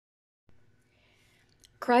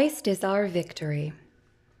Christ is our victory.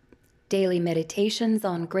 Daily meditations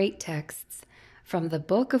on great texts from the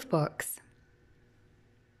Book of Books.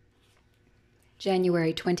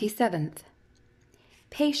 January 27th.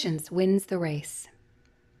 Patience wins the race.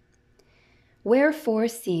 Wherefore,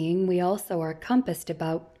 seeing we also are compassed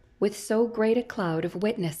about with so great a cloud of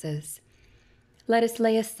witnesses, let us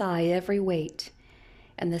lay aside every weight,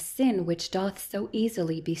 and the sin which doth so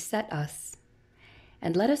easily beset us,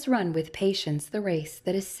 and let us run with patience the race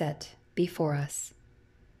that is set before us.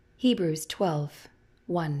 Hebrews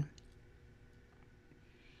 12:1.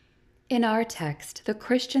 In our text, the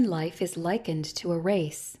Christian life is likened to a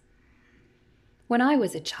race. When I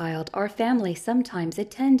was a child, our family sometimes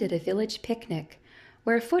attended a village picnic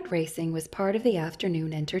where foot racing was part of the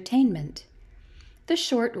afternoon entertainment. The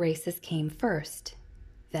short races came first.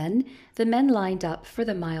 Then the men lined up for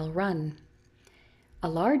the mile run. A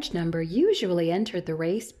large number usually entered the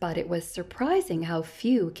race, but it was surprising how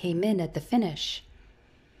few came in at the finish.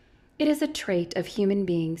 It is a trait of human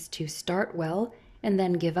beings to start well and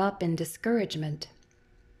then give up in discouragement.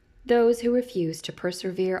 Those who refuse to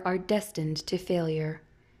persevere are destined to failure.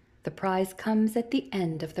 The prize comes at the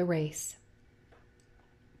end of the race.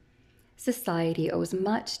 Society owes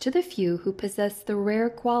much to the few who possess the rare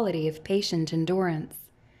quality of patient endurance.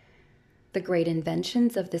 The great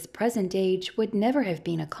inventions of this present age would never have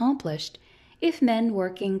been accomplished if men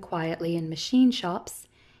working quietly in machine shops,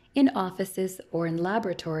 in offices, or in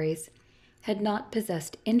laboratories had not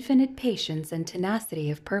possessed infinite patience and tenacity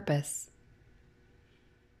of purpose.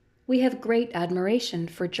 We have great admiration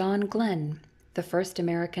for John Glenn, the first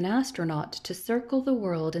American astronaut to circle the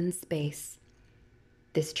world in space.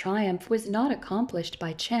 This triumph was not accomplished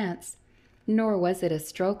by chance, nor was it a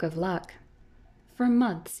stroke of luck. For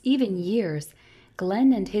months, even years,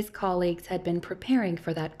 Glenn and his colleagues had been preparing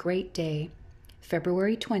for that great day,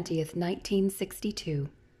 February 20th, 1962.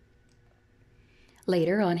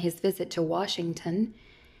 Later, on his visit to Washington,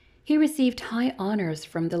 he received high honors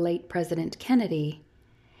from the late President Kennedy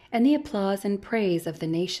and the applause and praise of the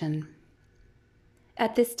nation.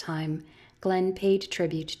 At this time, Glenn paid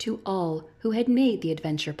tribute to all who had made the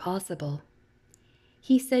adventure possible.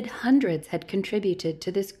 He said hundreds had contributed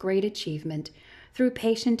to this great achievement through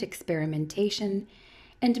patient experimentation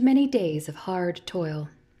and many days of hard toil.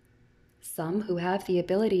 Some who have the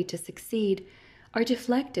ability to succeed are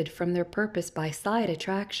deflected from their purpose by side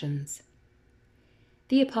attractions.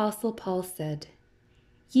 The Apostle Paul said,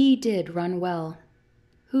 "Ye did run well.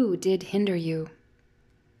 Who did hinder you?"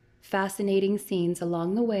 Fascinating scenes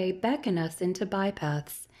along the way beckon us into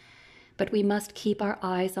bypaths, but we must keep our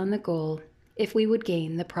eyes on the goal if we would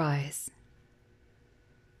gain the prize.